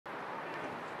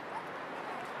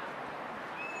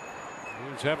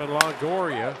Here's Evan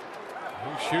Longoria.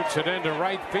 He shoots it into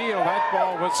right field. That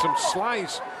ball with some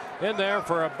slice in there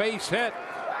for a base hit.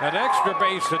 An extra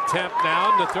base attempt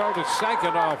now to throw to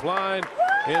second offline.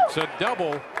 It's a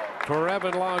double for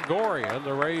Evan Longoria. And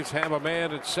the Rays have a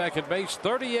man at second base.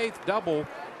 38th double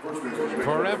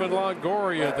for Evan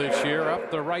Longoria this year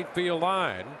up the right field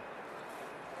line.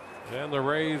 And the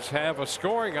Rays have a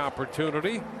scoring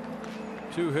opportunity.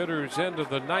 2 hitters into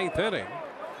the 9th inning.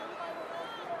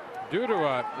 Due to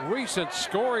a recent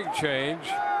scoring change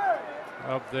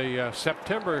of the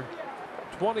September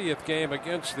 20th game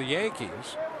against the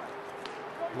Yankees,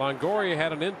 Longoria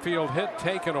had an infield hit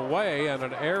taken away and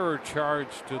an error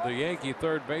charged to the Yankee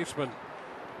third baseman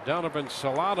Donovan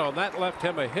Solano, and that left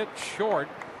him a hit short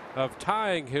of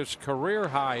tying his career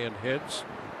high in hits.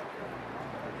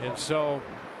 And so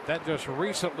that just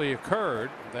recently occurred,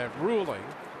 that ruling.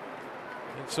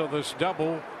 And so this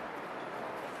double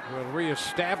will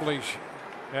reestablish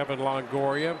Evan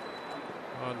Longoria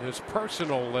on his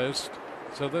personal list.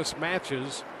 So this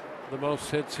matches the most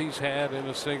hits he's had in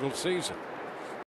a single season.